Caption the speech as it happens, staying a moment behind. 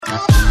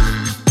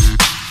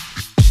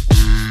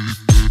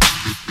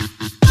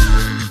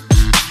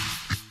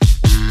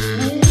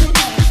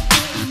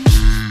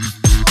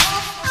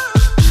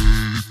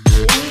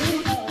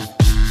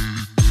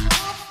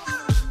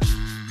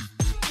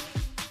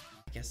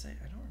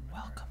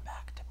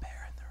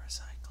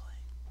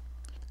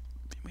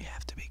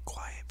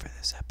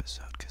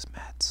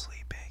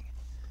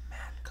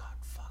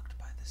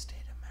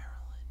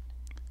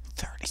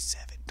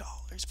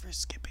For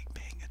skipping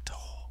paying a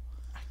toll.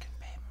 I can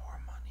pay more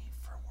money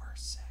for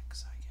worse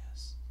sex, I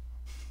guess.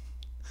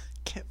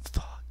 Get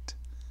fucked.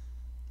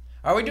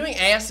 Are we doing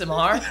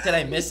ASMR? Did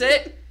I miss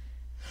it?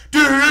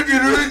 It's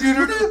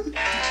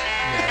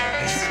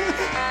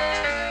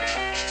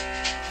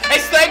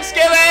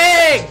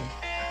Thanksgiving!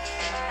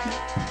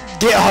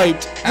 Get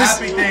hyped.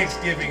 Happy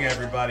Thanksgiving,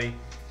 everybody.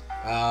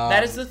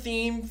 That is the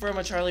theme from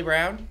a Charlie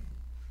Brown.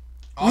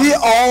 We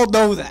all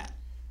know that.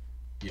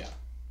 Yeah.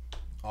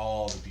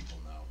 All the people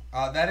know.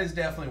 That is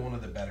definitely one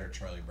of the better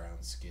Charlie Brown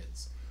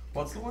skits.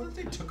 What's the one that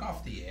they took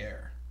off the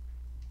air?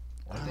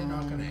 Are they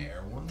not going to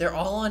air one? They're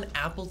all on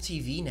Apple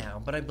TV now,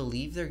 but I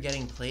believe they're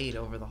getting played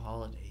over the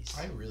holidays.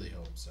 I really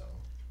hope so.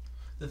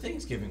 The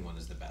Thanksgiving one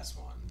is the best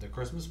one. The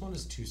Christmas one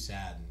is too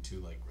sad and too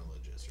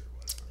religious or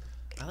whatever.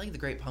 I like the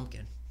Great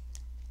Pumpkin.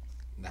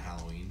 The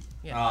Halloween.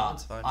 Yeah, that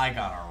one's fun. I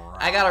got a rock.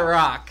 I got a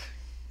rock.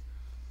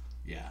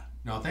 Yeah.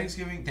 No,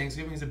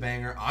 Thanksgiving's a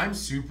banger. I'm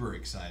super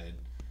excited.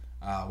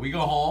 We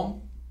go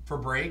home for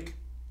break.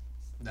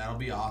 That'll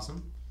be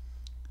awesome.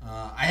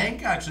 I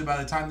think actually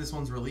by the time this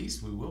one's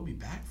released, we will be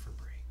back for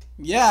break.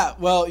 Yeah,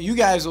 well, you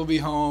guys will be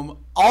home.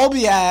 I'll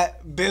be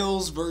at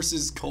Bills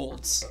versus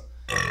Colts.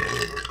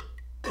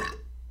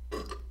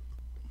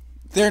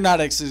 They're not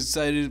as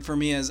excited for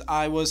me as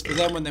I was for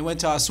them when they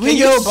went to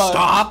Oswego.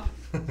 Stop!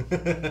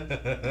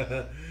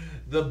 The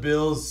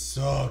Bills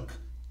suck.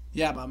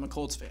 Yeah, but I'm a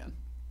Colts fan.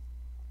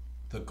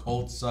 The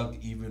Colts suck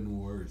even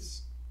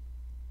worse.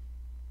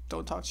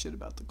 Don't talk shit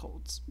about the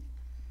Colts.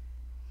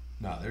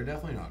 No, they're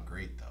definitely not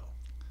great, though.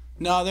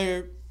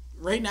 No,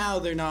 right now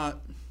they're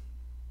not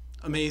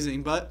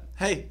amazing, but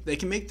hey, they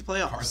can make the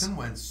playoffs. Carson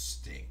Wentz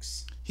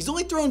stinks. He's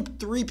only thrown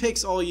 3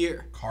 picks all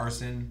year.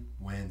 Carson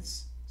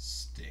Wentz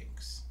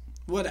stinks.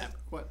 Whatever.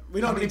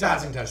 We don't How many need to talk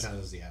passing about this.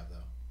 touchdowns does he have, though?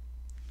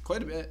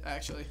 Quite a bit,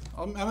 actually.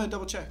 I'm going to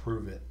double check.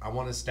 Prove it. I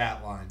want a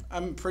stat line.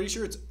 I'm pretty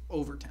sure it's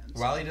over 10.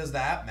 While he does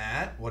that,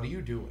 Matt, what are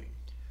you doing?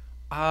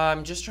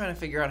 I'm just trying to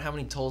figure out how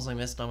many tolls I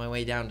missed on my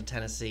way down to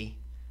Tennessee.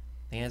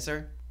 The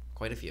answer?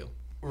 Quite a few.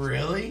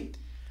 Really?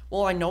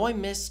 Well, I know I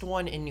missed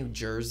one in New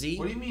Jersey.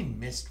 What do you mean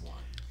missed one?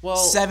 Well,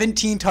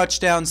 17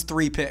 touchdowns,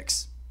 3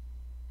 picks.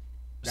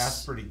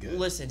 That's pretty good.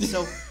 Listen,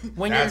 so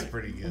when That's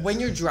pretty good. When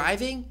you're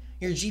driving,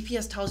 your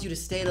GPS tells you to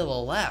stay to the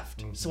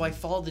left. Mm-hmm. So I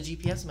followed the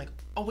GPS. I'm like,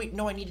 oh wait,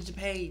 no, I needed to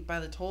pay by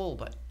the toll,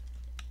 but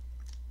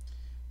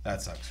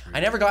that sucks for you.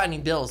 I never got any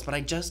bills, but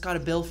I just got a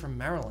bill from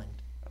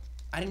Maryland.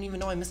 I didn't even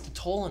know I missed a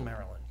toll in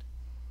Maryland.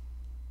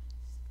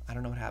 I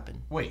don't know what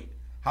happened. Wait,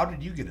 how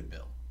did you get a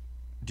bill?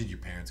 Did your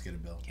parents get a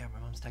bill? Yeah, my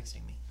mom's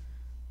texting me.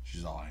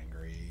 She's all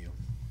angry at you.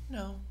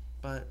 No,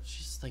 but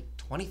she's like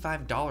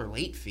 $25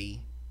 late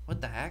fee.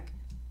 What the heck?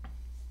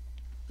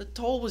 The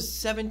toll was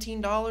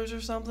 $17 or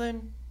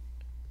something.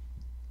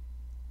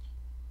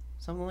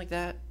 Something like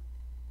that.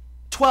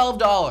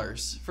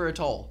 $12 for a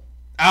toll.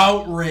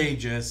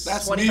 Outrageous.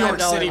 That's New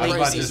York City I was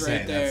about to prices say,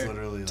 right that's there.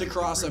 literally To like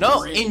cross the a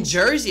No, bridge. in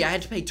Jersey I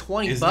had to pay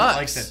 $20. Isn't it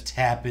like the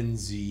Tappan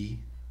Zee?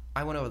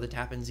 I went over the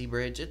Tappan Zee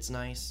Bridge. It's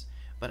nice,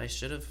 but I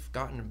should have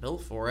gotten a bill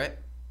for it.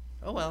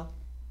 Oh well.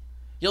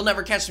 You'll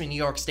never catch me, New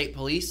York State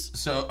Police.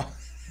 So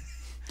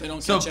they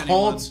don't so catch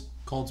anyone.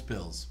 Colts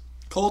Bills.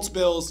 Colts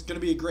Bills, going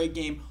to be a great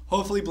game.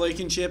 Hopefully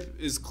Blankenship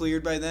is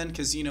cleared by then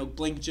because,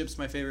 Blankenship's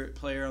my favorite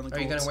player on the Colts.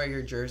 Are you going to wear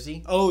your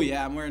jersey? Oh,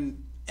 yeah. I'm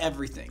wearing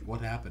everything.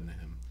 What happened to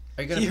him?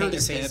 Are you going to paint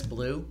your face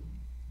blue?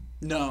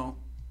 No.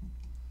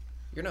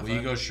 You're not Will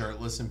you go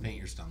shirtless and paint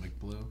your stomach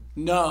blue?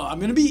 No. I'm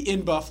going to be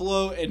in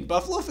Buffalo, and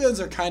Buffalo fans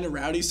are kind of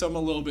rowdy, so I'm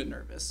a little bit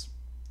nervous.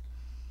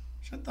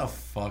 Shut the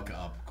fuck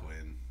up,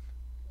 Quinn.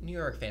 New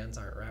York fans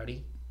aren't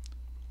rowdy.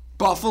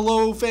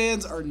 Buffalo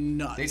fans are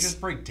nuts. They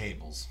just break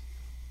tables.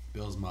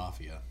 Bills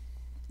Mafia.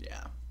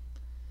 Yeah.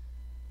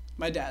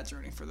 My dad's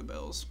rooting for the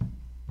Bills.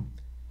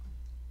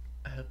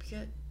 I hope you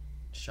get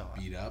shot.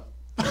 Beat up.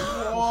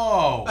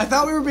 Whoa! I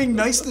thought we were being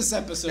nice this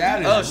episode.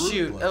 That is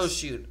ruthless. Oh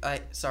shoot.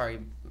 Sorry.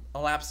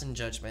 A lapse in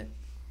judgment.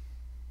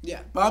 Yeah,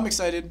 but I'm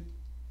excited.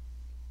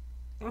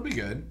 It'll be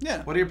good.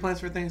 Yeah. What are your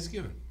plans for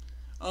Thanksgiving?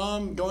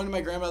 Going to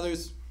my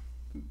grandmother's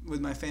with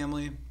my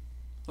family.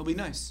 It'll be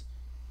nice.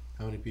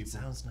 How many people?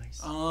 Sounds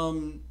nice.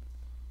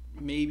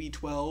 Maybe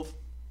 12.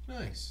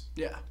 Nice.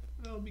 Yeah.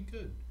 That'll be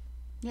good.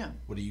 Yeah.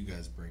 What do you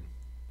guys bring?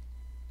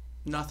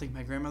 Nothing.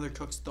 My grandmother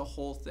cooks the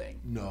whole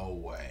thing. No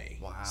way.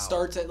 Wow.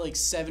 Starts at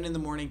 7 in the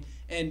morning,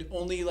 and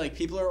only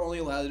people are only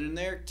allowed in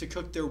there to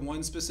cook their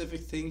one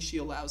specific thing she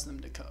allows them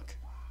to cook.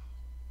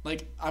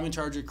 I'm in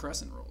charge of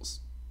crescent rolls.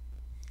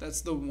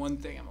 That's the one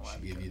thing I'm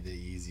allowed to Give cook. you the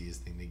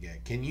easiest thing to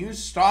get. Can you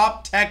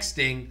stop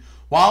texting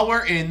while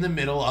we're in the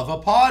middle of a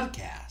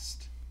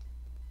podcast?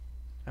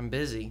 I'm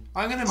busy.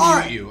 I'm gonna All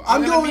mute right, you.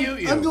 I'm gonna mute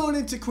you. going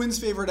into Quinn's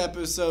favorite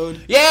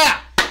episode. Yeah!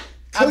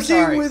 I'm Cooking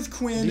sorry. with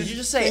Quinn. Did you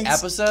just say Thanks-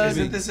 episode?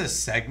 Isn't this a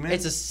segment?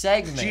 It's a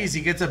segment. Jeez,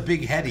 he gets a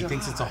big head. He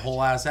thinks it's a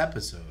whole ass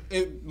episode.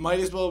 It might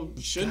as well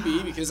should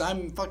be because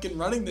I'm fucking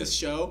running this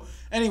show.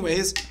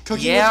 Anyways,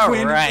 Cooking Yeah, with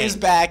Quinn right. is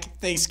back,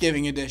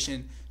 Thanksgiving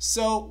edition.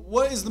 So,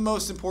 what is the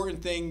most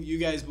important thing you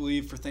guys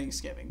believe for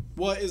Thanksgiving?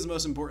 What is the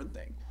most important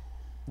thing?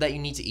 That you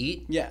need to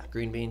eat? Yeah.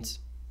 Green beans.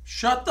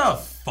 Shut the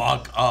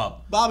fuck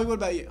up. Bobby, what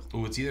about you?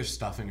 Oh, it's either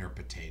stuffing or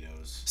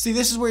potatoes. See,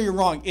 this is where you're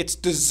wrong. It's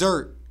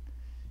dessert.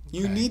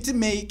 You Okay. need to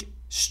make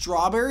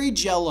strawberry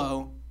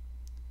jello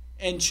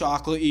and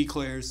chocolate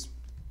eclairs.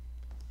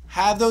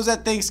 Have those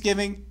at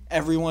Thanksgiving.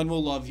 Everyone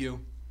will love you.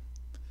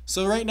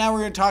 So right now we're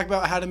going to talk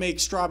about how to make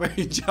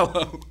strawberry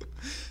jello.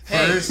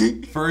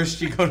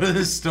 First you go to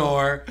the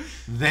store,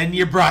 then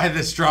you buy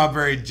the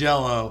strawberry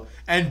jello,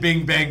 and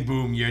bing bang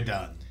boom, you're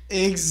done.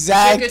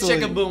 Exactly.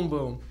 Chicka chicka boom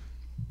boom.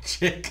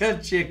 Chicka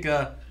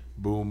chicka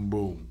boom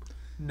boom.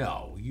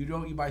 No, you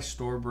don't. You buy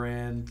store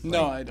brand.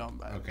 No, I don't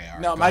buy it. Okay, all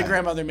right, No, go my ahead.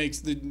 grandmother makes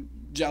the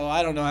jello.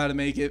 I don't know how to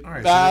make it. All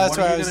right, That's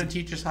so then why what I are you was going to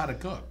teach us how to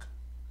cook?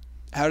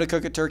 how to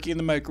cook a turkey in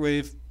the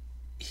microwave.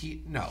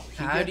 He How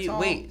gets do you all-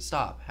 wait?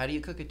 Stop. How do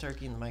you cook a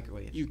turkey in the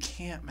microwave? You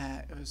can't,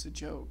 Matt. It was a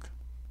joke.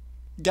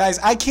 Guys,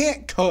 I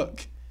can't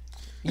cook.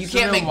 You So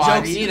can't then make why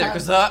jokes do you either have-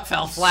 because that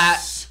fell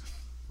flat.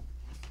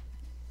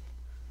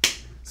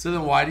 So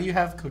then why do you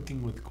have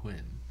Cooking with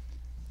Quinn?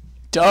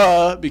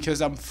 Duh,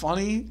 because I'm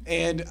funny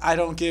and I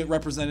don't get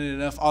represented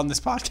enough on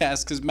this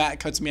podcast because Matt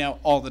cuts me out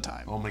all the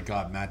time. Oh my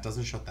God, Matt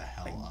doesn't shut the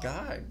hell up.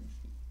 God.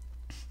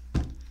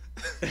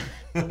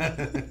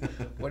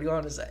 What do you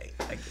want to say?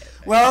 I get it.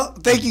 Well,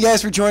 thank you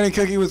guys for joining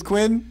Cooking with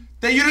Quinn.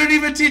 Then you didn't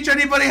even teach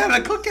anybody how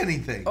to cook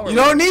anything. Oh, You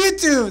don't need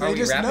to. Are They we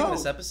just wrapping know.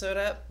 this episode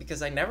up?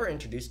 Because I never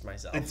introduced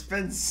myself. It's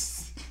been.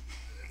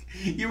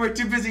 You were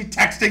too busy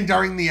texting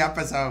during the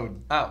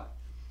episode. Oh.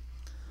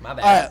 My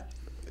bad. All right.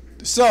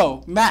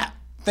 So, Matt,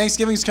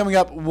 Thanksgiving's coming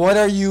up. What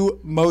are you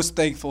most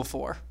thankful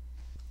for?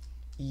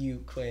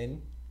 You,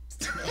 Quinn.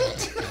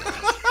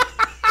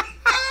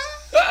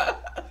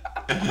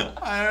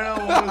 I don't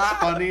know what was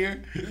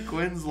funnier,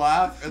 Quinn's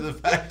laugh or the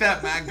fact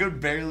that Matt could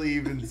barely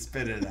even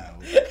spit it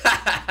out.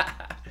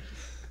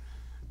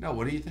 No,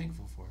 what are you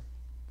thankful for?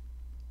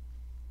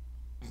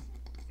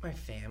 My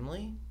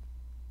family?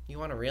 You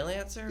want a real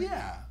answer?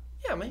 Yeah.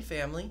 Yeah, my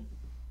family.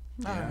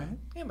 All right.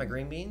 Yeah, my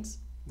green beans.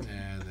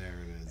 Yeah, there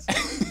it is.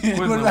 What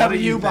Quinlan, about are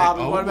you, thank-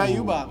 Bobby? What about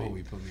you, Oh, Bobby? Oh,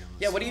 he put me on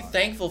the Yeah, what are you spot.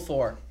 thankful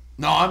for?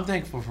 No, I'm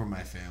thankful for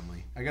my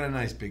family. I got a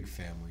nice big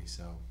family,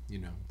 so, you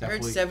know, I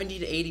heard definitely. 70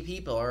 to 80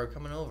 people are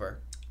coming over.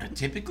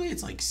 Typically,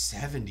 it's like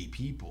 70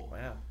 people.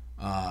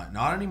 Wow.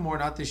 Not anymore,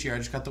 not this year. I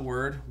just got the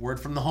word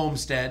from the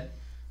homestead.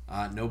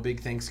 No big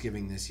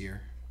Thanksgiving this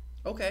year.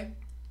 Okay.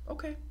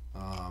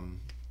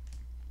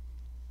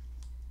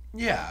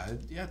 Yeah,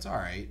 it's all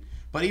right.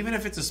 But even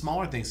if it's a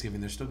smaller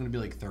Thanksgiving, there's still going to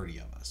be like 30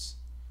 of us.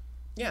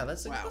 Yeah,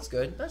 that's Wow. that's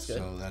good. That's good.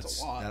 So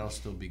That's a lot. that'll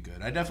still be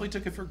good. I definitely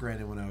took it for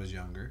granted when I was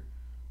younger,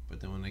 but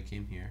then when I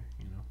came here,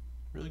 you know,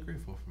 really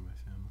grateful for my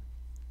family.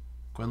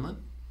 Quinlan,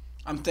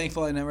 I'm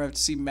thankful I never have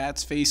to see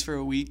Matt's face for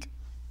a week.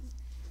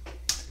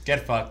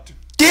 get fucked.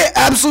 Get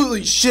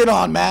absolutely shit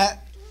on,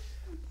 Matt.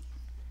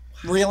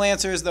 Real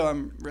answer is, though,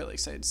 I'm really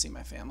excited to see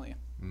my family.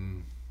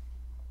 Mm.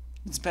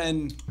 It's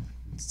been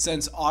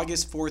since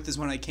August 4th is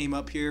when I came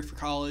up here for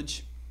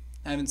college.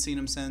 I haven't seen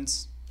them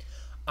since.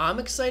 I'm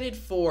excited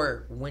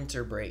for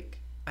winter break.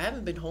 I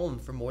haven't been home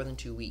for more than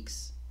 2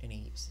 weeks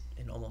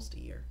in almost a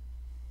year.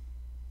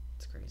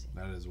 It's crazy.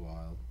 That is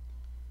wild.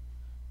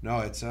 No,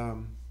 it's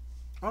I'm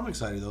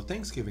excited though.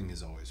 Thanksgiving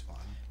is always fun.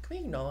 Can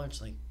we acknowledge,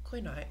 like,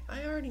 Quinn, I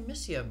already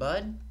miss you,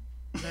 bud.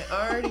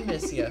 I already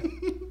miss you.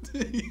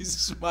 He's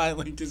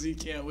smiling because he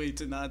can't wait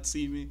to not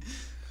see me.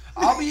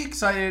 I'll be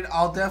excited.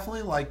 I'll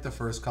definitely like the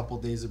first couple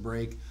days of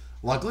break.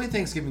 Luckily,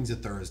 Thanksgiving's a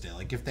Thursday.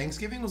 Like, if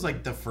Thanksgiving was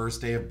like the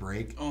first day of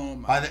break, Oh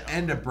my by the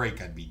end of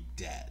break, I'd be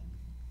dead.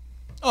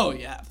 Oh,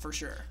 yeah, for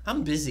sure.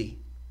 I'm busy.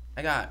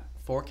 I got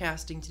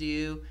forecasting to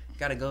do.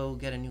 Gotta go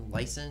get a new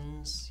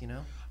license, you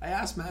know? I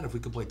asked Matt if we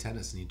could play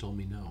tennis, and he told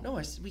me no. No,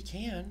 I said we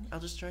can. I'll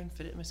just try and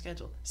fit it in my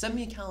schedule. Send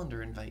me a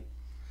calendar invite.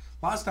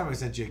 Last time I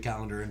sent you a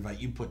calendar invite,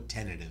 you put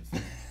tentative.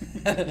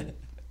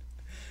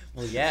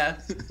 Well, yeah.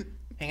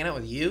 Hanging out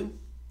with you?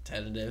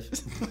 Tentative.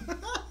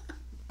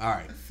 All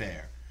right,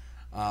 fair.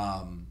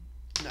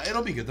 No,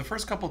 it'll be good. The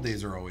first couple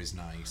days are always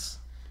nice.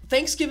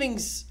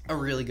 Thanksgiving's a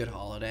really good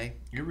holiday.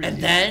 It really And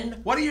is. then,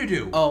 What do you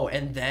do? oh,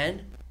 and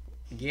then,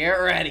 get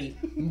ready.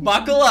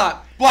 Buckle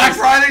up. Black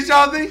Friday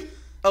shopping?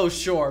 Oh,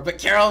 sure. But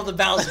Carol of the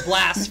Bells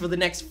blasts for the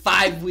next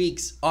 5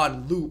 weeks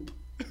on loop.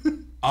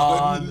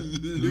 On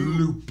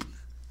loop.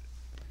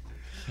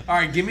 All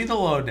right, give me the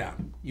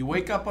lowdown. You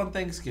wake up on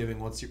Thanksgiving.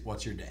 What's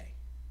your day?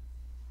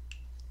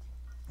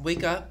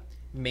 Wake up,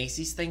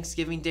 Macy's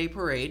Thanksgiving Day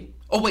Parade.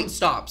 Oh, wait,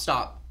 stop.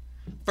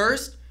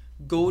 First,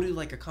 go to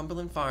like a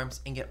Cumberland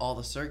Farms and get all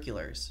the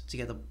circulars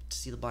to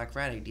see the Black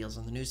Friday deals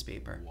on the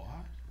newspaper. What?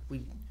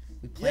 We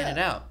plan it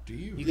out. Do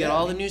you? You get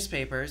all the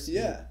newspapers.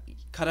 Yeah. You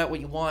cut out what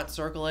you want,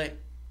 circle it,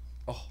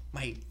 Oh,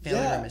 my family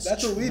Yeah, room is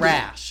that's what we do.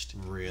 trashed.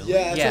 Really?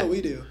 Yeah, that's Yeah. what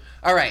we do.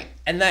 All right,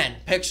 and then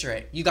picture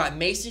it. You got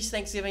Macy's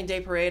Thanksgiving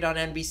Day Parade on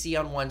NBC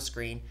on one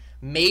screen,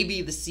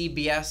 maybe the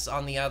CBS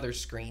on the other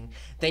screen.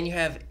 Then you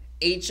have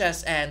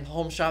HSN,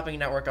 Home Shopping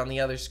Network, on the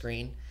other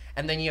screen.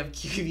 And then you have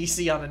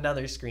QVC on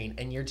another screen.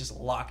 And you're just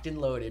locked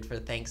and loaded for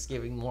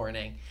Thanksgiving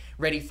morning.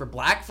 Ready for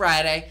Black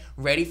Friday,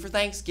 ready for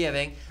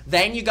Thanksgiving.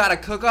 Then you got to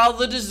cook all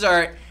the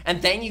dessert.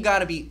 And then you got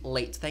to be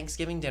late to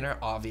Thanksgiving dinner,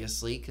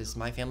 obviously, because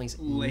my family's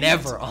Late.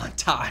 never on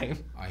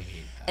time. I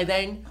hate that. And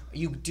then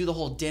you do the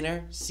whole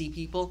dinner, see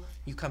people,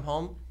 you come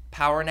home,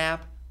 power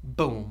nap,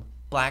 boom,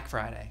 Black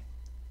Friday.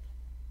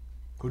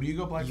 Who do you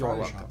go Black You're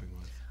Friday welcome. shopping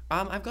with?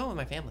 I've gone with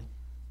my family.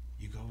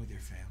 You go with your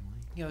family?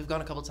 You know, we've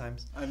gone a couple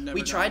times. I've never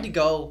We tried gone. to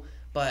go,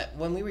 but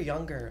when we were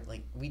younger,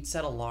 like we'd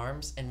set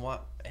alarms and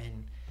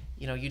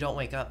you know, you don't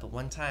wake up. But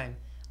one time,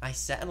 I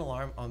set an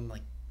alarm on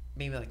like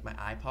maybe like my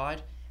iPod,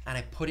 and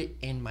I put it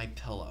in my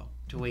pillow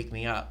to wake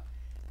me up.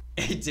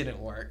 It didn't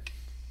work,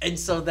 and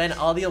so then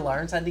all the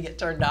alarms had to get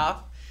turned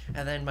off,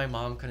 and then my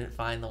mom couldn't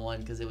find the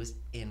one because it was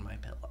in my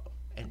pillow,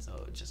 and so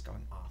it was just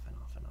going off and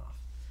off and off.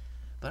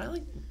 But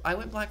I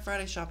went Black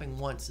Friday shopping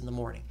once in the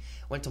morning.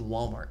 Went to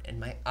Walmart and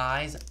my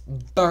eyes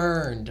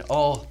burned.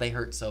 Oh, they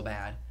hurt so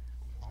bad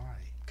Why?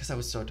 because I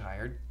was so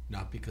tired.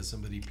 Not because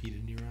somebody peed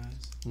in your eyes?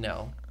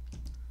 No,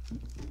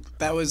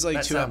 That was like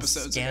that 2 sounds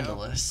episodes ago.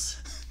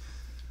 scandalous.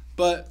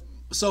 But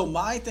so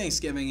my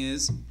Thanksgiving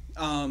is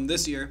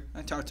this year.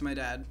 I talked to my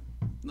dad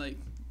like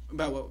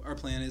about what our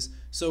plan is.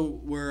 So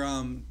we're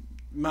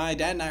my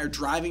dad and I are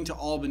driving to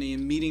Albany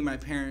and meeting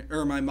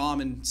my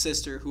mom and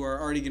sister who are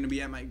already going to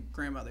be at my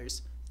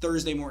grandmother's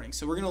Thursday morning.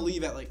 So we're going to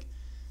leave at like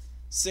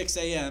 6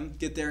 a.m.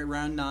 Get there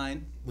around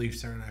 9. Leave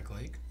Saranac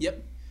Lake?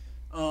 Yep.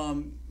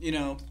 You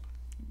know,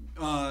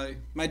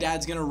 my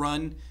dad's going to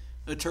run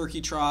a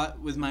turkey trot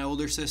with my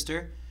older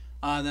sister.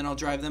 Then I'll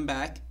drive them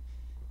back.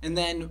 And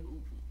then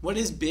what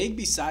is big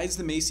besides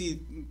the Macy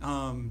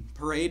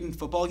parade and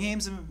football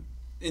games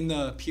in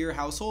the Pierre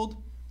household?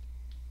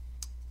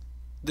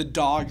 The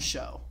dog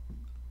show.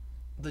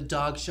 The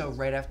dog show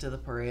right after the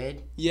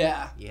parade.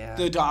 Yeah. Yeah.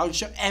 The dog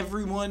show.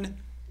 Everyone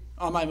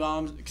on my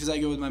mom's, because I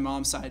go with my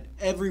mom's side,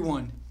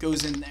 everyone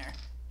goes in there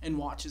and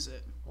watches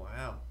it.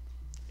 Wow.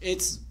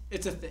 It's a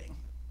thing.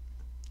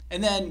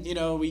 And then, you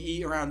know, we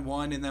eat around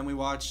 1 and then we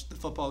watch the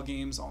football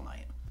games all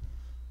night.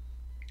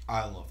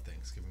 I love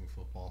Thanksgiving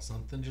football.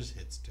 Something just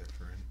hits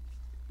different.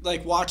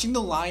 Like watching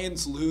the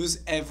Lions lose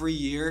every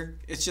year,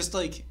 it's just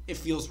like it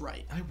feels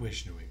right. I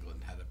wish New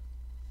England had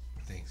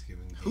a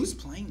Thanksgiving game. Who's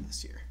playing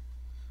this year?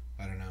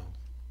 I don't know.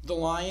 The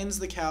Lions,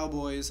 the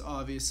Cowboys,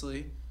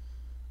 obviously.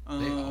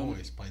 They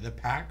always play. The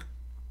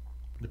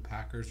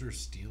Packers or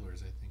Steelers,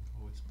 I think,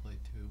 always play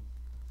too.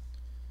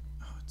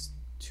 Oh, it's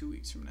 2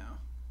 weeks from now.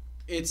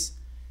 It's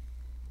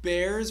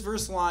Bears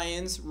versus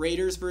Lions,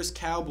 Raiders versus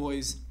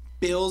Cowboys,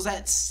 Bills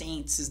at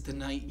Saints is the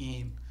night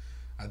game.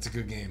 That's a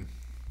good game.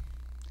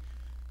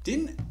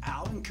 Didn't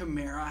Alvin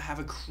Kamara have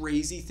a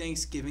crazy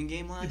Thanksgiving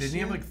game last year? Didn't he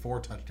have like 4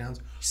 touchdowns?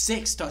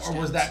 6 touchdowns. Or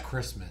was that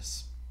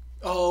Christmas?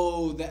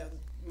 Oh, that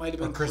might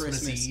have Or been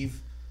Christmas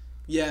Eve?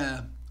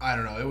 Yeah, I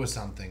don't know. It was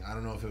something. I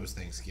don't know if it was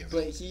Thanksgiving.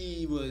 but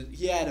he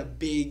had a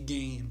big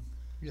game.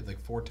 He had like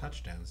 4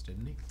 touchdowns,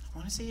 didn't he? I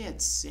want to say he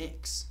had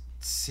 6.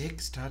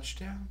 6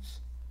 touchdowns?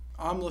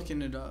 I'm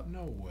looking it up.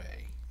 No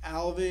way.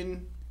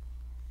 Alvin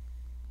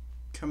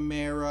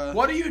Kamara.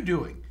 What are you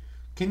doing?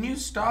 Can you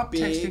stop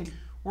Big texting?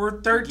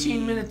 We're 13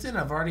 game. minutes in.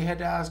 I've already had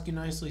to ask you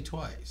nicely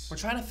twice. We're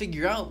trying to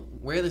figure out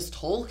where this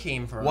toll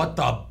came from. What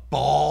the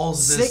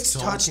balls? 6 this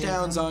toll came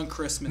touchdowns from? on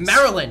Christmas.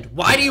 Maryland,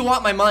 why do you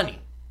want my money?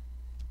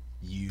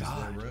 Use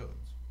God. the roads.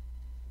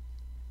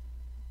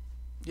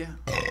 Yeah.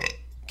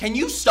 Can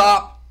you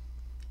stop?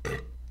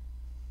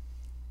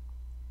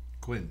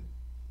 Quinn,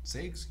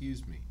 say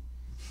excuse me.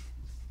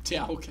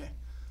 Yeah, okay.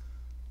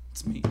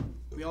 It's me.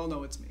 We all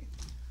know it's me.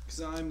 Because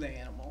I'm the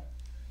animal.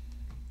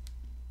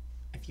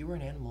 If you were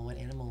an animal, what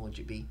animal would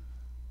you be?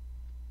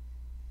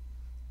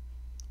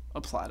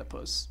 A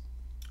platypus.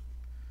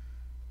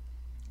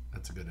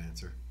 That's a good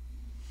answer.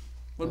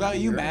 What would about be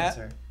you, your Matt?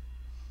 answer?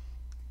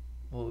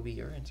 What would be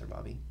your answer,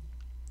 Bobby?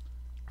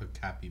 A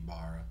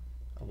capybara.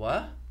 A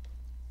what?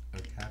 A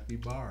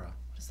capybara.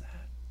 What is that?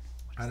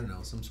 I don't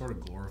know. Some sort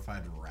of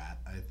glorified rat,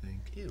 I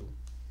think. Ew.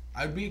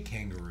 I'd be a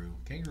kangaroo.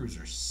 Kangaroos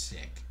are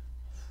sick.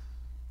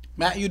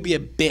 Matt, you'd be a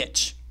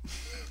bitch.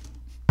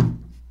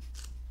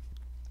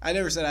 I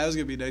never said I was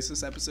going to be nice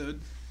this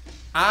episode.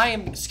 I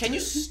am. Can you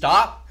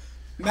stop?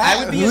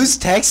 Matt, would be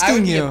who's I would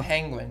texting be you? a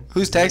penguin.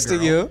 Who's Is it a texting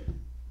girl? you?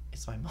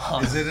 It's my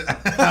mom. Is it?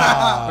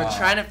 We're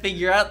trying to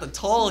figure out the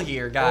toll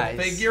here, guys.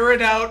 We'll figure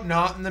it out,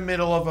 not in the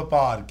middle of a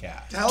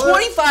podcast. Tell her-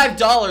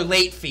 $25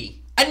 late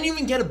fee. I didn't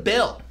even get a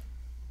bill.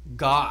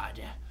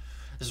 God,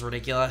 this is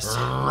ridiculous.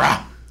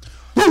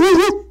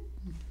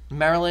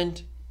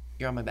 Maryland,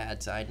 you're on my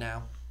bad side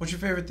now. What's your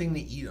favorite thing to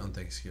eat on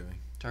Thanksgiving?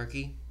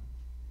 Turkey,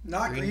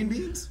 Not Green- green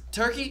beans?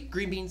 turkey,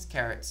 green beans,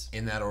 carrots,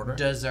 In that order?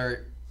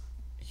 dessert.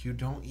 You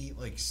don't eat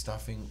like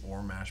stuffing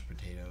or mashed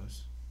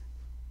potatoes.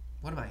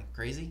 What am I,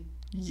 crazy?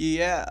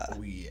 Yeah.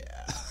 Oh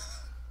yeah.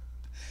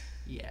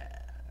 Yeah.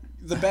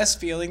 The best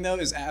feeling though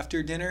is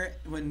after dinner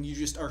when you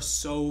just are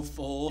so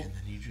full. And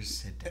then you just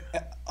sit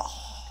down.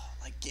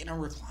 Like get in a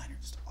recliner.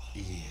 Just,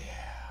 Yeah,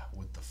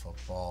 with the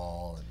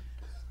football and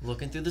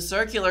Looking through the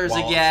circulars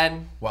While-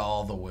 again. while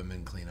all the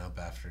women clean up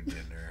after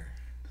dinner.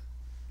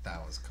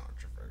 That was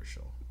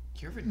controversial.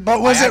 You're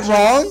But was I it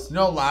wrong?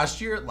 No,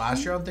 last year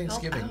on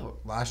Thanksgiving. out.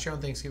 Last year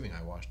on Thanksgiving,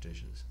 I washed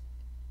dishes,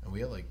 and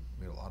we had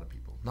a lot of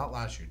people. Not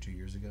last year, 2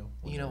 years ago.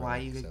 You know why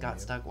you got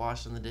stuck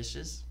washing the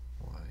dishes?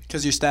 Why?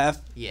 Because your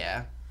staff.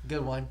 Yeah.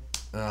 Good one.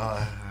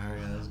 That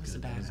was It's a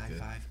good. bad That was high good.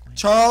 five.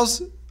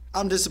 Charles,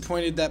 I'm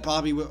disappointed that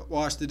Bobby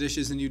washed the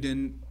dishes and you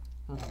didn't.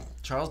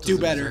 Charles Do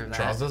doesn't better. deserve that.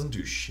 Charles doesn't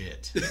do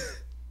shit.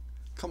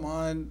 Come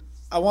on.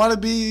 I want to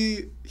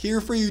be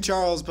here for you,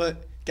 Charles,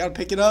 but gotta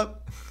pick it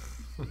up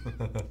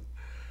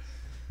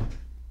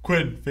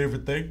Quinn,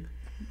 favorite thing?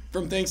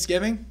 from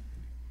Thanksgiving.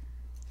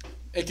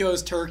 It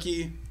goes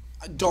turkey,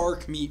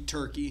 dark meat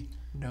turkey.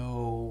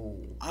 No.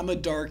 I'm a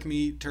dark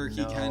meat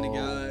turkey kind of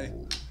guy.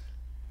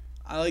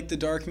 I like the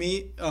dark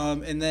meat,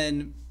 and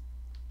then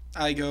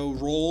I go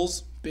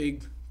rolls.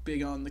 Big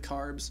on the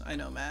carbs. I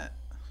know, Matt.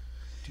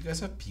 Do you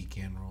guys have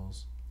pecan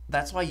rolls?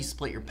 That's why you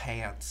split your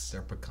pants.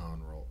 They're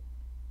pecan roll.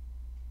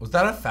 Was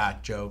that a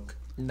fat joke?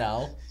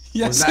 No.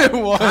 Yes, it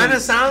was. Kind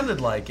of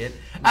sounded like it.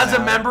 As a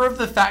No. member of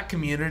the fat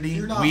community,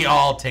 You're not we fat.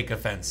 all take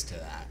offense to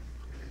that.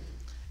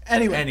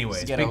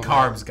 Anyways, get big over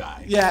carbs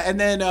guy. Yeah, and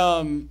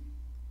then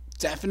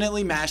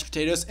definitely mashed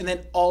potatoes, and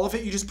then all of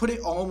it, you just put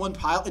it all in one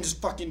pile and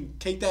just fucking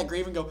take that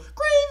gravy and go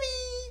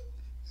gravy,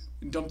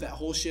 and dump that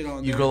whole shit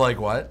on You there. go like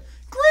what?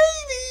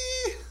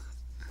 Gravy.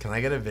 Can I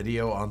get a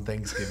video on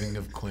Thanksgiving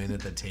of Quinn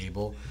at the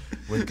table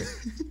with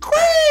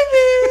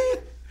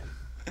Gravy.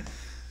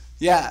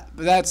 Yeah,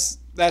 but that's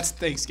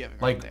Thanksgiving.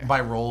 Right like there. by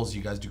rolls?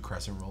 You guys do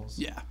crescent rolls?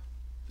 Yeah.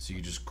 So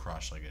you just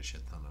crush like a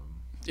shit ton of them.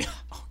 Yeah.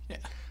 Oh, yeah.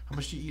 How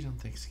much do you eat on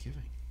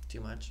Thanksgiving?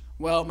 Too much.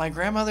 Well, my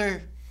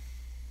grandmother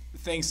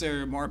thinks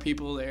there are more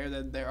people there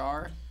than there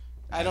are.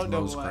 I don't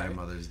know Most why.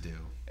 grandmothers do.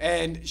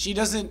 And she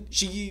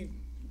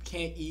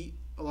can't eat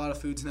a lot of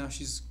foods now.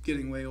 She's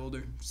getting way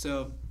older.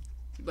 So,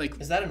 like,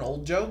 Is that an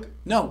old joke?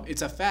 no,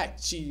 it's a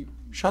fact.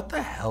 Shut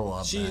the hell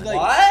up. She man. like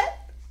What?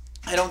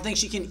 I don't think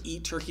she can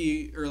eat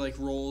turkey or like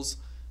rolls.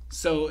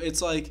 So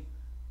it's like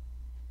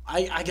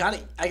I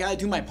gotta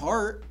do my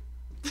part.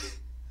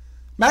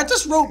 Matt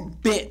just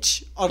wrote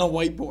bitch on a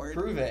whiteboard.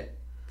 Prove it.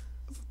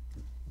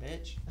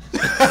 Bitch.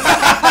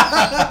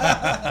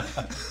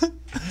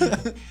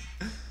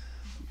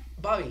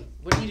 Bobby,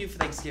 what do you do for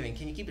Thanksgiving?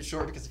 Can you keep it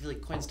short because I feel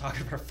like Quinn's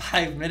talking for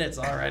 5 minutes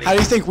already. How do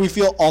you think we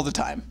feel all the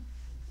time?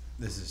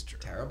 This is true.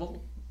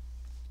 Terrible.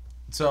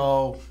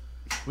 So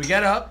we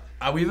get up.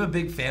 We have a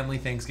big family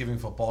Thanksgiving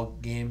football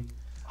game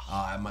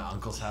at my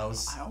uncle's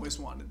house. I always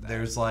wanted that.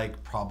 There's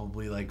like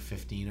probably like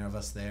 15 of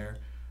us there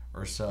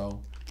or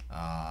so.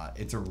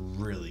 It's a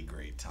really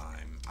great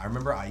time. I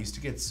remember I used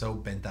to get so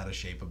bent out of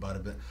shape about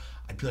it, but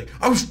I'd be like,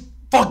 I was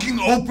fucking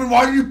open.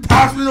 Why did you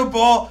pass me the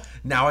ball?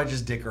 Now I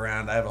just dick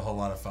around. I have a whole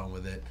lot of fun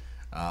with it.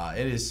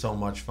 It is so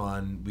much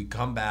fun. We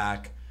come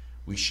back,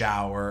 we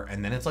shower,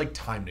 and then it's like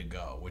time to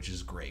go, which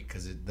is great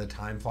because the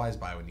time flies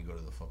by when you go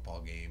to the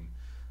football game.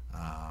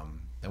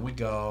 Then we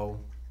go.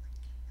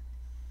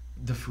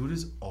 The food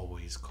is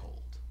always cold.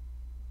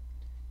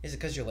 Is it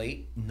because you're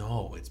late?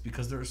 No, it's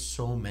because there's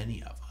so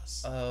many of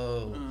us.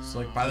 Oh. So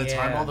like by the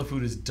time Yeah. all the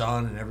food is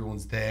done and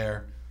everyone's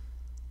there,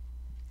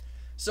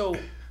 So,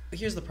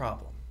 here's the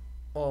problem.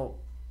 Well,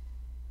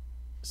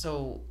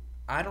 so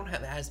I don't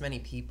have as many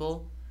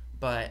people,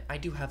 but I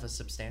do have a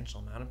substantial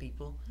amount of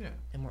people. Yeah.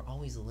 And we're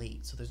always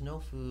late, so there's no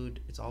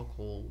food. It's all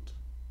cold.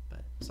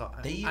 But so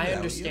They eat I without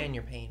understand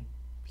your pain.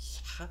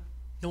 Yeah.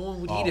 No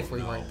one would Oh, eat if we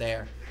no. weren't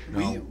there.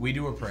 no, we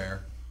do a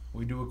prayer.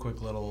 We do a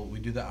quick little.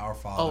 We do the Our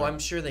Father. Oh, I'm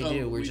sure they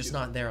do. We're we just do.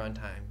 not there on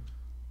time.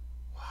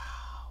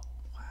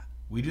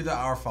 We do the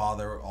Our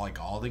Father like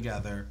all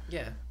together,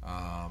 Yeah.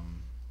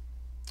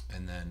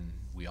 and then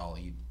we all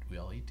eat. We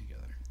all eat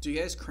together. Do you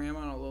guys cram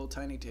on a little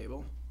tiny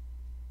table?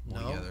 No.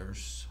 Well, yeah, there's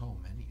so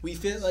many. We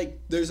fit like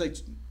there's like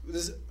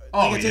this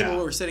Oh, like a table yeah.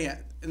 where we're sitting at,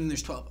 and then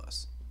there's 12 of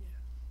us.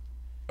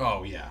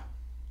 Oh yeah,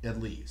 at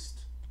least.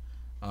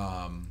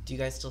 Do you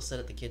guys still sit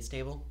at the kids'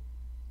 table?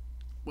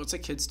 What's a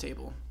kid's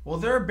table? Well,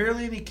 there are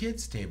barely any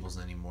kids tables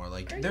anymore.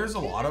 Like, Are you there's a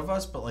lot kidding? of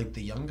us, but like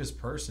the youngest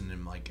person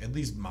in like at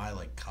least my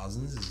like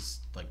cousins is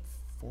like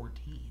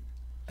 14,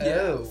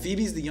 Oh.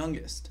 Phoebe's the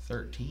youngest.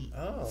 13.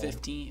 Oh.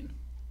 15.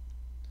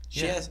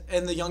 She Yeah. has,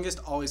 and the youngest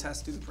always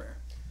has to do the prayer.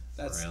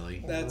 That's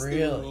Really? That's the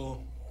Really?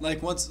 rule.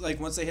 Like once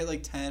they hit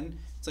like 10,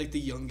 it's like the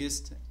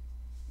youngest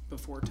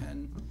before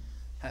 10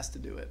 has to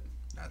do it.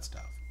 That's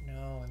tough.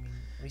 No, I mean,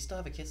 we still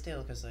have a kids'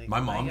 table because like My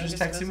mom just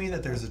youngest texted cousin- me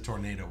that there's a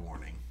tornado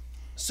warning.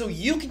 So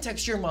you can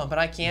text your mom, but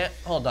I can't.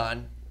 Hold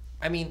on.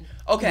 I mean,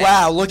 okay.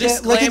 Wow, look at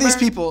these disclaimer-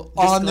 people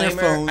on their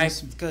disclaimer,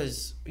 phones.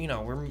 Because you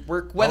know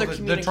we're weather the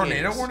communicators.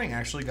 tornado warning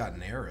actually got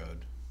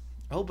narrowed.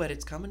 Oh, but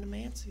it's coming to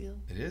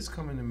Mansfield. It is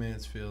coming to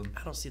Mansfield.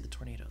 I don't see the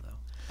tornado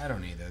though. I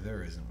don't either.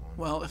 There isn't one.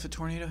 Well, if a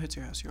tornado hits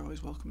your house, you're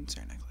always welcome in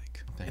Saranac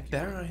Lake. Thank It you.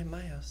 better not hit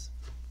my house.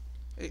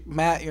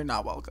 Matt, you're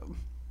not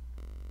welcome.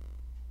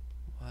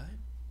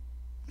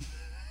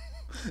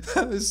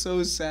 That was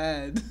so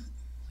sad.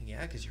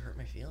 Yeah, because you hurt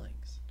my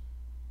feelings.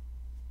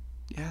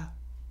 Yeah.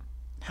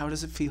 How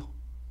does it feel?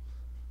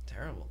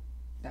 Terrible.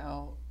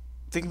 Now,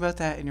 think about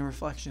that in your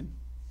reflection.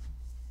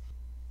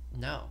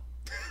 No.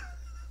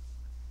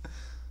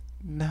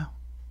 No.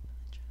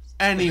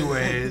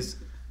 Anyways,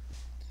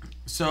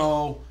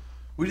 so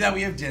we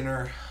have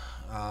dinner.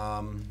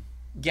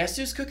 Guess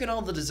who's cooking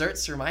all the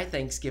desserts for my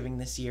Thanksgiving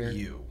this year?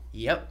 You.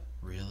 Yep.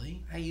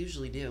 Really? I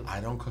usually do. I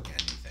don't cook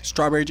anything.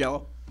 Strawberry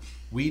jello.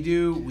 We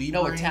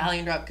No, bring...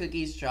 Italian drop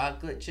cookies,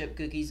 chocolate chip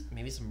cookies,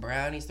 maybe some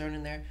brownies thrown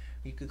in there.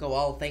 You could go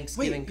all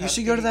Thanksgiving. Wait, you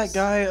should go to that cupcakes.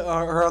 guy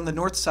or on the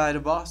north side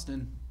of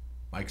Boston.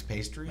 Mike's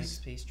Pastries? Mike's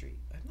Pastry.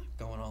 I'm not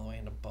going all the way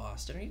into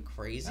Boston. Are you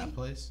crazy? That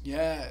place?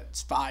 Yeah,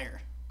 it's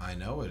fire. I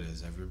know it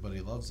is.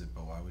 Everybody loves it,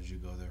 but why would you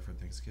go there for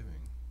Thanksgiving?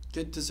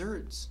 Get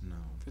desserts No.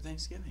 for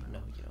Thanksgiving. No,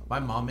 you don't. My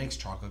mom makes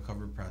chocolate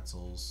covered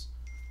pretzels,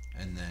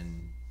 and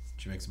then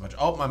she makes a bunch.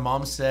 Oh, my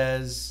mom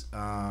says.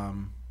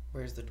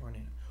 Where's the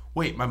tornado?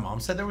 Wait, my mom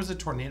said there was a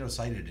tornado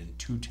sighted in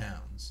 2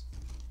 towns.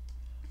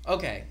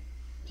 Okay.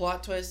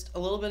 Plot twist. A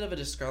little bit of a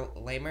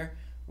disclaimer.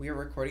 We are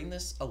recording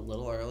this a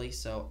little early,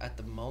 so at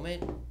the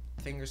moment,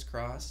 fingers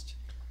crossed,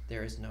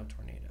 there is no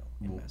tornado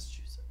in Well,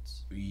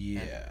 Massachusetts.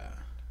 Yeah.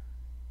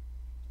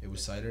 It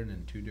was sighted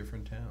in 2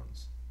 different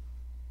towns.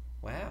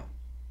 Wow.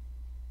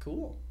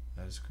 Cool.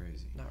 That is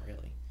crazy. Not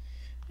really.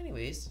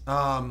 Anyways.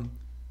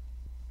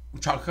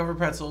 Chocolate covered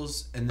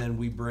pretzels, and then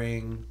we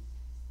bring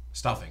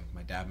stuffing.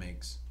 My dad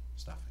makes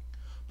stuffing.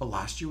 But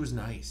last year was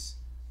nice.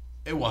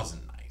 It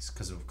wasn't nice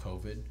because of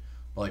COVID.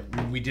 But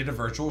like we did a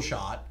virtual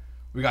shot.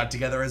 We got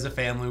together as a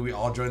family. We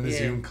all joined the Yeah.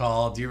 Zoom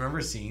call. Do you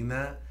remember seeing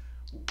that?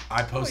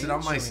 I posted you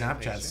on my showed me a Snapchat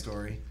picture.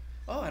 story.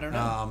 Oh, I don't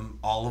know.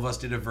 All of us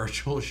did a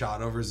virtual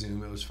shot over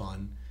Zoom. It was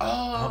fun.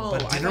 Oh,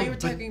 but I dinner- thought you were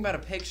but- talking about a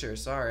picture.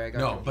 Sorry, I got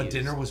No, confused. but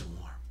dinner was warm.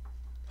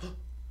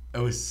 It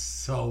was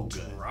so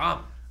good.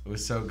 Drama. It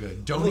was so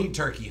good. Don't eat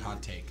turkey.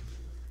 Hot take.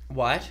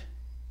 What?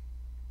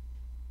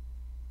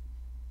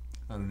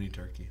 I don't eat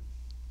turkey.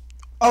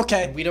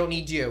 Okay. We don't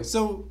need you.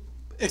 So,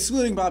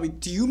 excluding Bobby,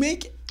 do you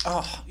make?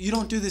 Oh, you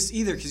don't do this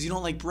either because you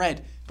don't like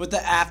bread. But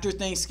the after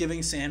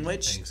Thanksgiving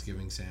sandwich,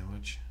 Thanksgiving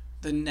sandwich.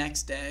 the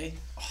next day,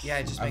 Yeah,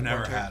 I just I've make more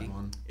never turkey. had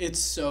one. it's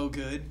so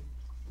good.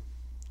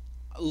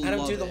 I don't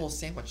Love do the it. whole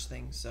sandwich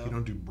thing, so. You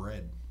don't do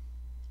bread.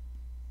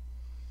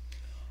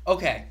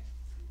 Okay,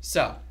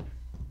 so.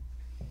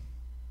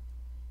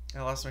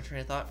 I lost my train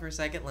of thought for a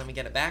second. Let me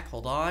get it back.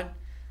 Hold on.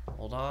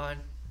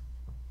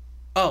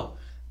 Oh,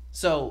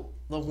 so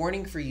the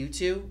warning for you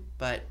two,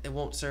 but it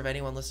won't serve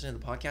anyone listening to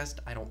the podcast,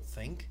 I don't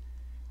think.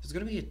 There's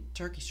going to be a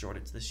turkey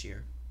shortage this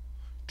year.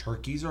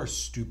 Turkeys are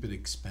stupid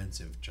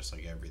expensive, just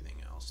like everything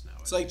else now.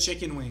 It's like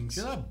chicken wings.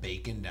 You know that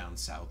bacon down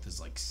south is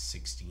like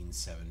 $16,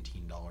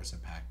 $17 a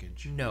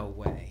package? No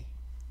way.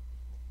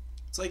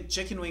 It's like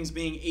chicken wings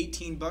being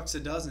 $18 a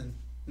dozen,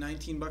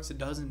 $19 a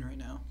dozen right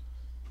now.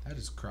 That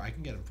is I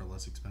can get them for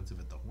less expensive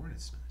at the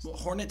Hornet's Nest. Well,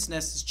 Hornet's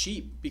Nest is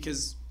cheap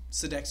because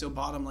Sodexo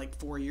bought them like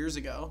 4 years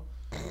ago.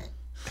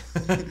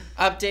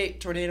 Update,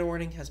 tornado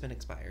warning has been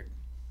expired.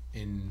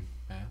 In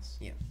Mass?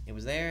 Yeah, it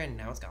was there and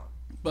now it's gone.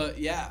 But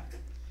yeah,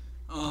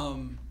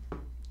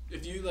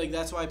 if you like,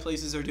 that's why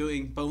places are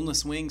doing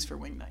boneless wings for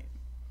wing night.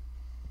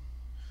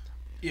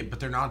 Yeah, but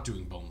they're not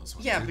doing boneless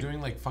ones. Yeah, they're but-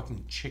 doing like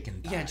fucking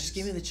chicken thighs. Yeah, just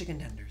give me the chicken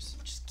tenders.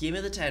 Just give me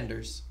the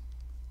tenders.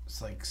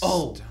 It's like...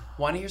 Oh,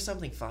 want to hear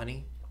something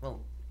funny? Well,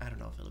 I don't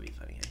know if it'll be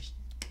funny.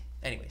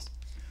 Anyways,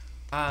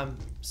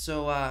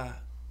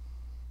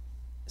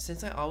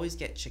 since I always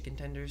get chicken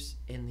tenders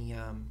in the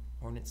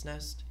Hornet's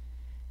Nest,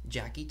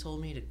 Jackie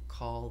told me to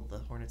call the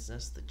Hornet's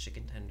Nest the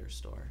chicken tender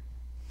store.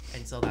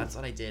 And so that's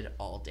what I did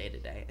all day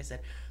today. I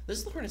said, this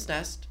is the Hornet's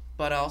Nest,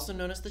 but also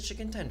known as the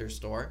chicken tender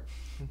store.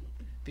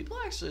 People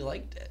actually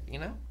liked it, you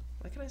know?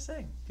 What can I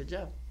say? Good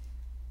job.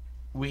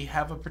 We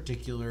have a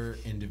particular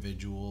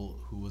individual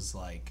who was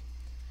like,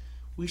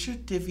 we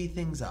should divvy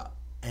things up.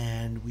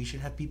 And we should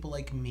have people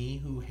like me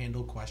who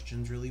handle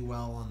questions really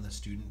well on the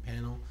student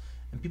panel.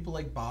 And people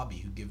like Bobby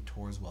who give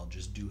tours well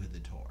just do the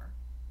tour.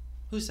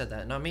 Who said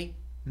that? Not me?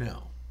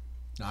 No.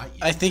 Not you.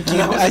 I think you.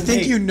 That wasn't I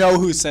think me. you know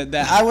who said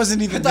that. I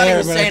wasn't I even thought there. he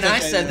was but saying think I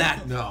said know.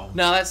 that. No.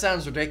 No, that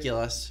sounds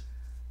ridiculous.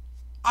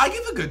 I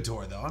give a good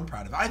tour though. I'm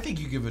proud of it. I think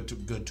you give a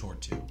good tour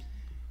too.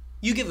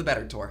 You give a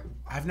better tour.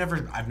 I've never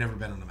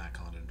been on a Matt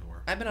Condon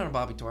tour. I've been on a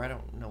Bobby tour. I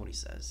don't know what he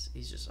says.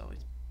 He's just always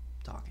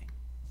talking.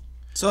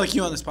 So like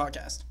you on this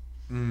podcast.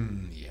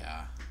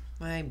 Yeah.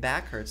 My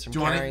back hurts from Do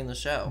you wanna- carrying the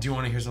show. Do you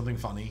want to hear something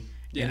funny?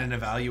 In Yeah. an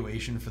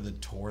evaluation for the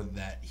tour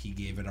that he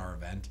gave at our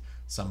event,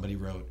 somebody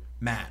wrote,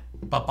 Matt,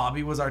 but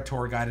Bobby was our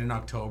tour guide in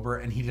October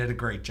and he did a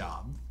great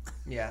job.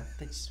 Yeah.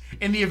 That's...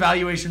 In the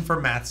evaluation for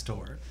Matt's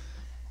tour.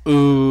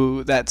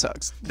 Ooh, that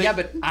sucks. Yeah,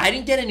 but I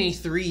didn't get any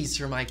threes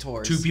for my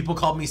tours. 2 people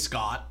called me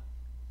Scott.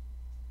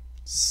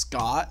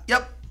 Scott,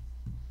 Yep.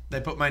 They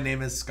put my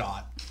name as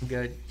Scott.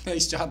 Good.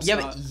 nice job, Yeah,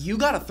 Scott. but you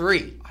got a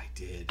 3. I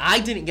did. I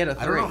didn't get a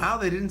 3. I don't know how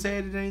they didn't say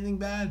I did anything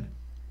bad.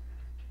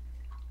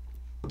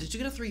 Did you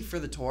get a 3 for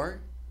the tour?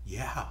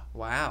 Yeah.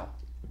 Wow.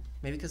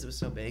 Maybe because it was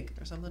so big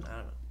or something? I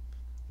don't know.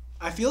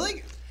 I feel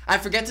like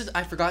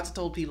I forgot to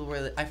tell people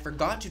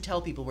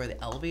where the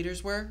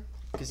elevators were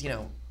because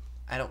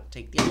I don't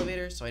take the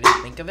elevator, so I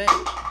didn't think of it.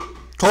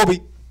 Kobe.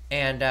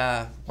 And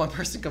one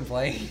person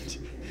complained.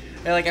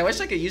 They're like, I wish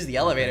I could use the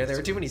elevator. There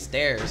were too many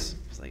stairs.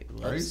 I was like,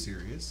 Are you whoops.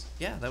 serious?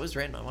 Yeah, that was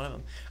written on one of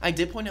them. I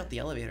did point out the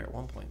elevator at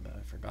one point, but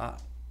I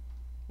forgot.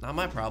 Not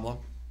my problem.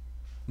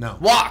 No.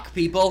 Walk,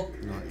 people.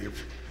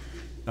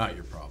 Not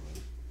your problem.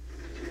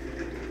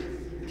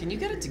 Can you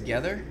get it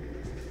together?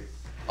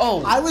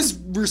 Oh, I was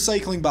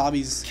recycling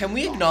Bobby's. can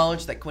we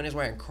acknowledge that Quinn is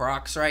wearing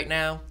Crocs right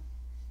now?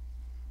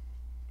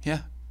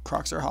 Yeah,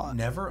 Crocs are hot.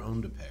 Never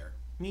owned a pair.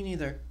 Me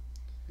neither.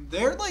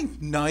 They're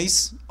like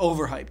nice,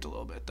 overhyped a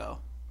little bit though.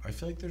 I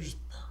feel like they're just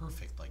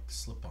perfect, like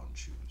slip-on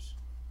shoes.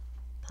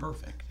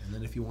 Perfect. And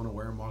then if you want to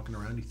wear them walking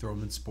around, you throw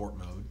them in sport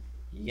mode.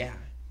 Yeah.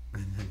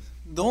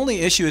 The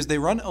only issue is they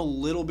run a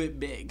little bit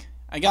big.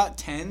 I got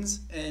 10s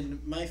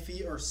and my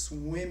feet are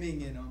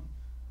swimming in them.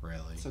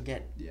 Really? So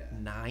get Yeah.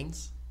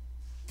 9s.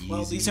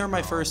 Well, these are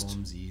my first-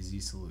 problems, easy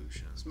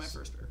solutions. It's my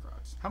first pair of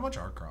Crocs. How much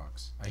are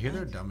Crocs? I hear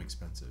they're dumb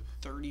expensive.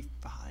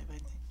 35, I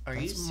think. Are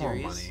you That's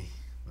serious? more money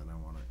than I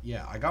want to.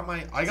 Yeah, I got my.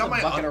 It's a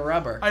bucket of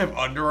rubber. I have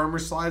Under Armour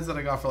slides that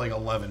I got for like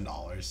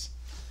 $11.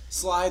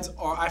 Slides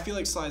are. I feel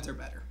like slides are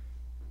better.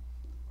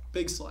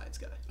 Big slides,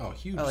 guy. Oh,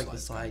 huge. I like the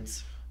slides.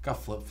 slides.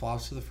 Got flip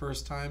flops for the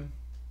first time.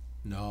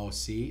 No,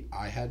 see,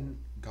 I hadn't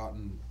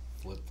gotten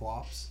flip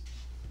flops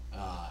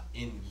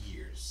in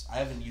years. I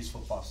haven't used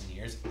flip flops in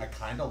years. I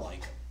kind of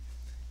like them.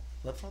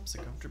 Flip flops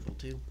are comfortable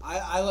too.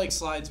 I like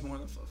slides more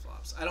than flip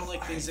flops. I don't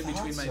like things in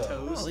between my thought so.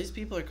 Oh, toes. these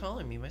people are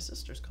calling me. My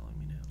sister's calling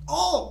me now.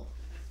 Oh!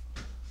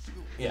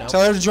 Yeah.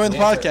 Tell her to join the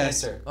podcast.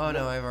 Answer. Oh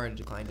no, I've already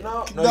declined it.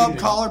 No, No, you didn't.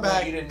 call her No,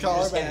 back. you didn't. Call you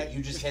her just hit back. it.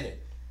 You just hit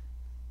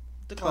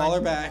it. Call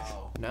her back.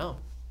 Wow. No.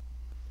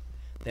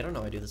 They don't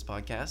know I do this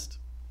podcast.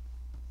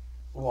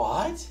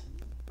 What?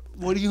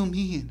 What do you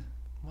mean?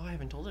 Well, I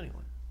haven't told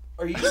anyone.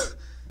 Are you?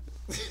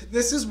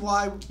 This is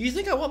why. You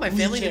think I want my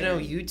family to know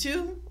Jerry. you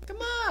two? Come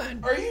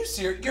on. Are you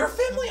serious? Your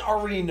family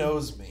already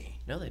knows me.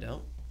 No, they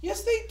don't.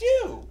 Yes, they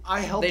do. I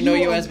help They know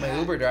you unpack. as my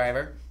Uber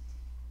driver.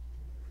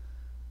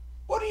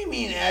 What do you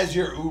mean, as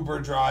your Uber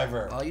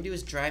driver? All you do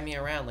is drive me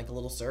around like a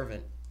little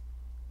servant.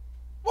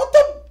 What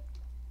the?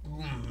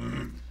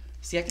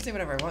 See, I can say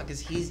whatever I want because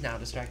he's now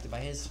distracted by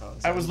his phone.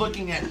 I was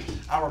looking at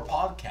our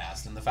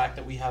podcast and the fact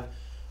that we have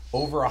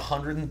over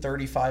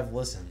 135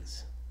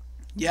 listens.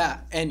 Yeah,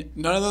 and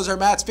none of those are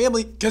Matt's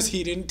family because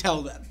he didn't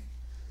tell them.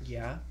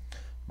 Yeah.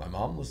 My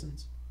mom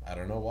listens. I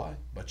don't know why,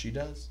 but she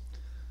does.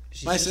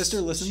 She's My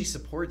sister listens. She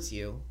supports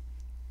you.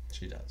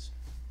 She does.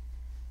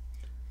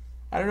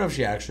 I don't know if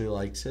she actually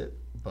likes it,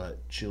 but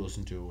she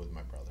listened to it with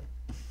my brother.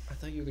 I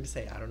thought you were going to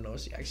say, I don't know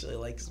if she actually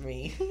likes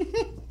me.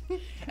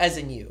 As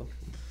in you.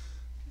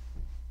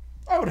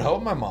 I would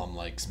hope my mom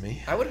likes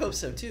me. I would hope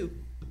so too.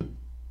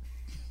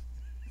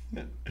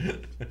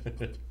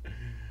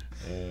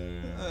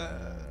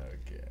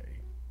 Okay.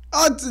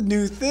 On to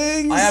new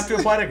things. I have to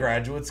apply to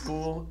graduate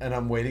school, and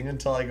I'm waiting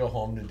until I go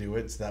home to do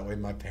it, so that way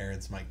my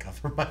parents might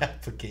cover my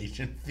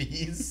application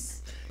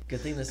fees.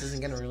 Good thing this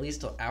isn't going to release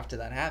till after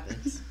that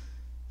happens.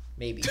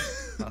 Maybe.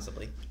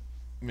 Possibly.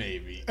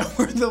 Maybe.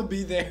 Or they'll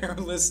be there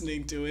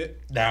listening to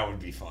it. That would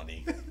be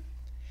funny.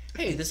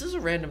 Hey, this is a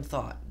random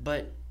thought,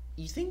 but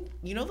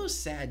you know those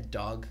sad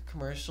dog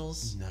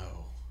commercials?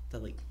 No.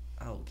 That like,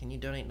 oh, can you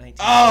donate 19?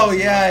 Oh,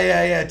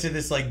 yeah, to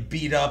this, like,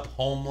 beat-up,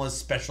 homeless,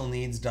 special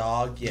needs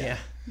dog. Yeah.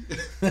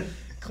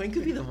 Quinn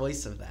could be the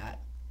voice of that.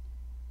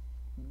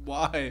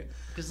 Why?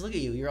 Because look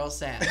at you, you're all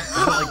sad.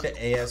 Isn't it like the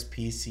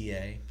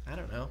ASPCA? I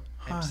don't know.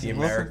 Huh. The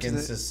Welcome American to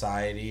the-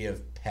 Society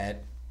of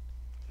Pet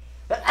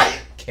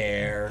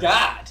Care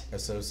God.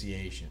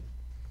 Association.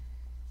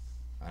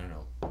 I don't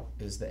know.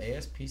 Is the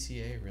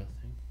ASPCA a real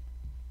thing?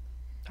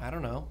 I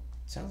don't know.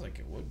 Sounds like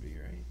it would be,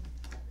 right?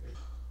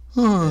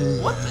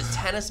 What the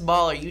tennis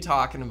ball are you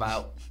talking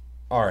about?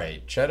 All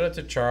right. Shout out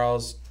to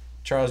Charles.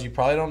 Charles, you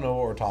probably don't know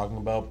what we're talking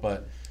about,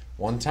 but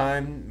one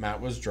time Matt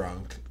was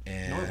drunk.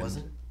 And No, I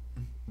wasn't.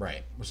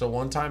 Right. So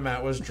one time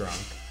Matt was drunk.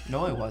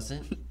 No, I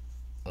wasn't.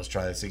 Let's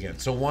try this again.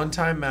 So one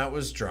time Matt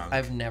was drunk.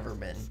 I've never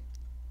been.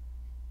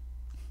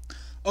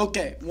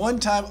 Okay, one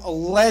time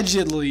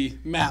allegedly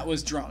Matt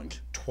was drunk.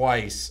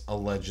 Twice,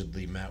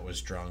 allegedly, Matt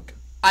was drunk.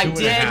 I 2.5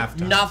 did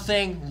times.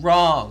 nothing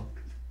wrong.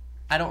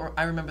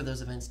 I remember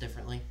those events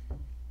differently.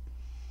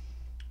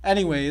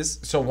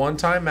 Anyways, So one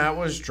time Matt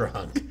was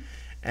drunk,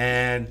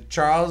 and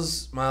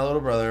Charles, my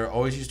little brother,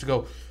 always used to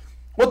go,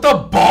 "What the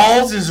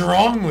balls is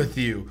wrong with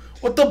you?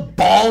 What the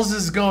balls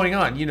is going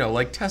on?" You know,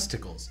 like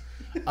testicles.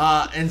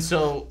 And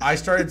so I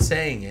started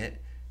saying it,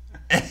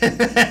 and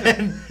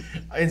then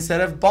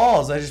instead of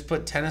balls, I just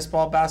put tennis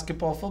ball,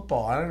 basketball,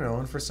 football. I don't know,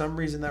 and for some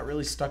reason that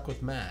really stuck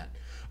with Matt.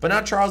 But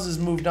now Charles has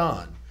moved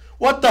on.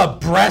 What the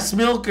breast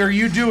milk are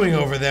you doing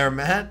over there,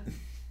 Matt?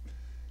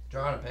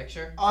 Drawing a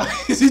picture?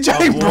 is he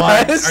drawing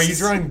What? breasts? Are you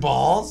drawing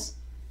balls?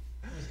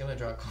 He's gonna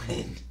draw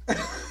Quinn.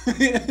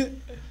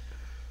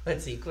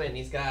 Let's see, Quinn.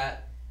 He's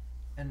got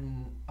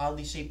an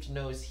oddly shaped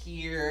nose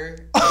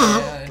here,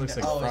 and Looks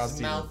like his Frosty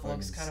the mouth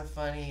looks Funnies. kind of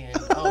funny,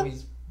 and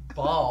he's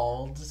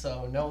bald,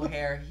 so no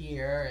hair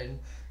here, and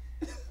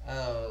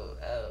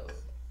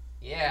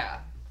yeah.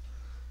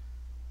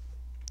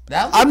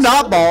 I'm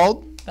not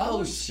bald.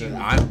 Oh shoot!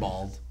 I'm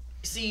bald.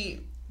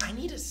 See, I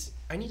need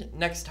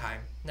next time.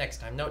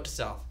 Note to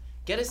self: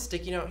 get a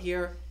sticky note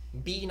here.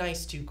 Be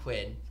nice to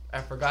Quinn.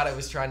 I forgot I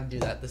was trying to do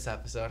that this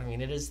episode. I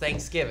mean, it is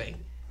Thanksgiving.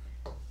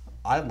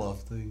 I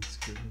love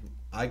Thanksgiving.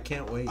 I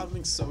can't wait.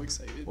 I'm so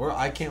excited.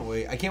 I can't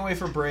wait. I can't wait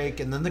for break,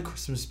 and then the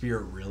Christmas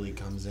spirit really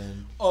comes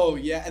in. Oh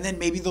yeah, and then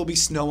maybe there'll be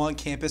snow on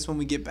campus when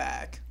we get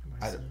back.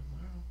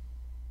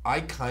 I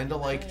kind of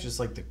like just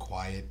like the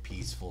quiet,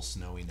 peaceful,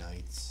 snowy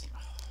nights.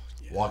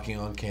 Yeah. Walking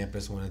on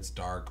campus when it's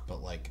dark,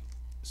 but like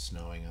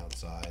snowing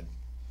outside.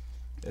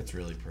 It's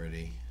really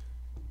pretty.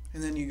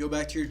 And then you go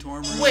back to your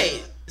dorm room.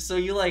 Wait, so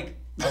you like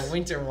a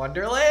winter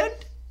wonderland?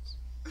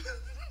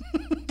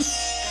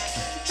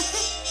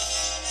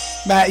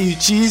 Matt, you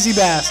cheesy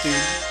bastard.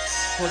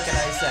 What can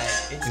I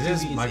say? It's It too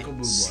is easy. Michael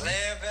Bublé.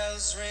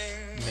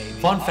 Maybe.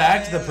 Fun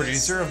fact, the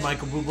producer of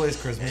Michael Bublé's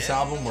Christmas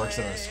album works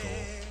at our school.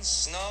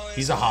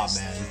 He's a hot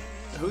man.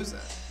 Who's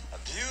that?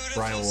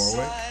 Brian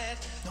Warwick.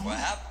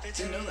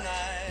 Didn't know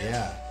that.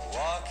 Yeah.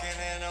 Walking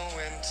in a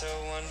winter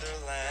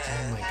wonderland.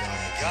 Oh my god,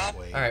 I can't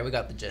wait. All right, we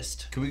got the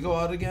gist. Can we go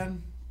out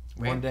again?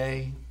 Where? One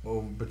day,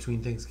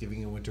 between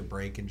Thanksgiving and winter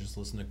break, and just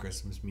listen to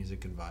Christmas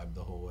music and vibe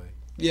the whole way.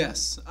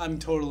 Yes, I'm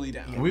totally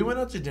down. We went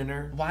out to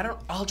dinner.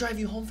 I'll drive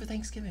you home for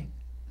Thanksgiving.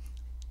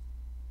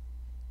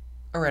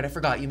 All right, I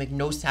forgot. You make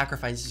no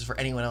sacrifices for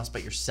anyone else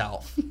but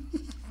yourself.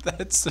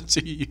 That's such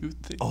a you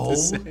thing Oh to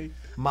say.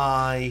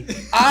 my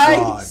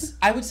god!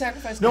 I would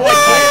sacrifice. No, my life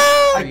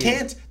I for can't. you. I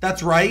can't.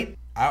 That's right.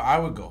 I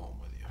would go home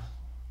with you.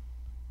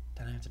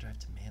 Then I have to drive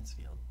to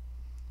Mansfield.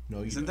 No,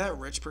 you Isn't don't. that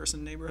rich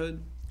person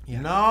neighborhood? Yeah.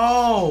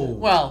 No.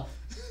 Well,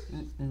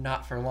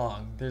 not for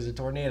long. There's a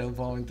tornado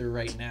blowing through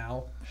right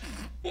now.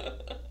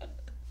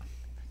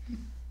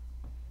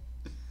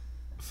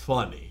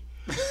 Funny.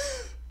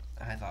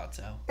 I thought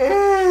so.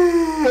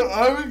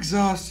 I'm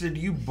exhausted.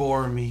 You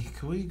bore me.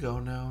 Can we go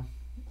now?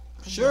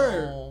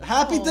 Sure. No.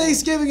 Happy Oh,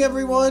 Thanksgiving,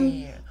 everyone.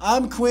 yeah.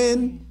 I'm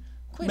Quinn.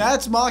 Quinn,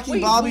 Matt's mocking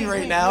wait, Bobby wait, right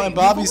wait, now, wait. and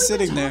Bobby's We've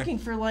only been sitting there. talking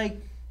for like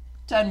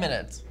 10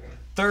 minutes.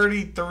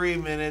 33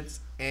 minutes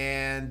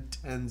and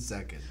 10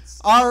 seconds.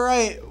 All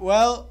right.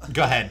 Well,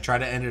 Go ahead. Try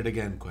to end it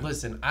again, Quinn.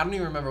 Listen, I don't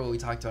even remember what we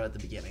talked about at the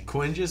beginning.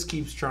 Quinn just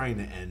keeps trying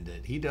to end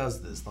it. He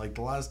does this like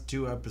the last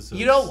 2 episodes.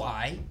 You know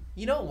why?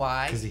 You know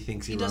why? 'Cause he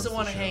thinks he doesn't runs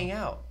want the to show. hang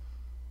out.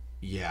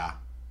 Yeah.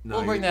 No,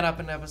 We'll bring you're- that up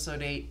in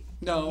episode 8.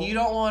 no. You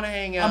don't want to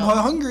hang out. I'm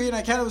hungry, and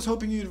I kind of was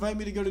hoping you'd invite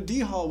me to go to D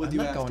Hall with I'm you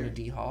not after. going to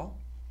D Hall.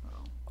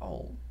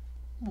 Oh,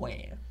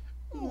 where?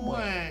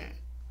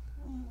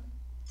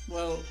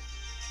 Well,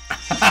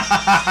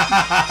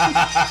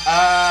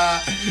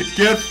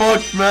 Get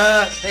fucked,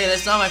 Matt. Hey,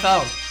 that's not my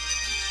phone,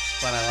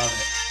 but I love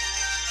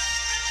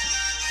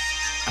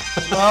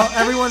it. well,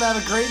 everyone have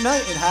a great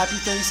night and happy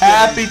Thanksgiving.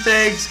 Happy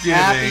Thanksgiving.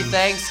 Happy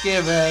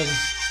Thanksgiving.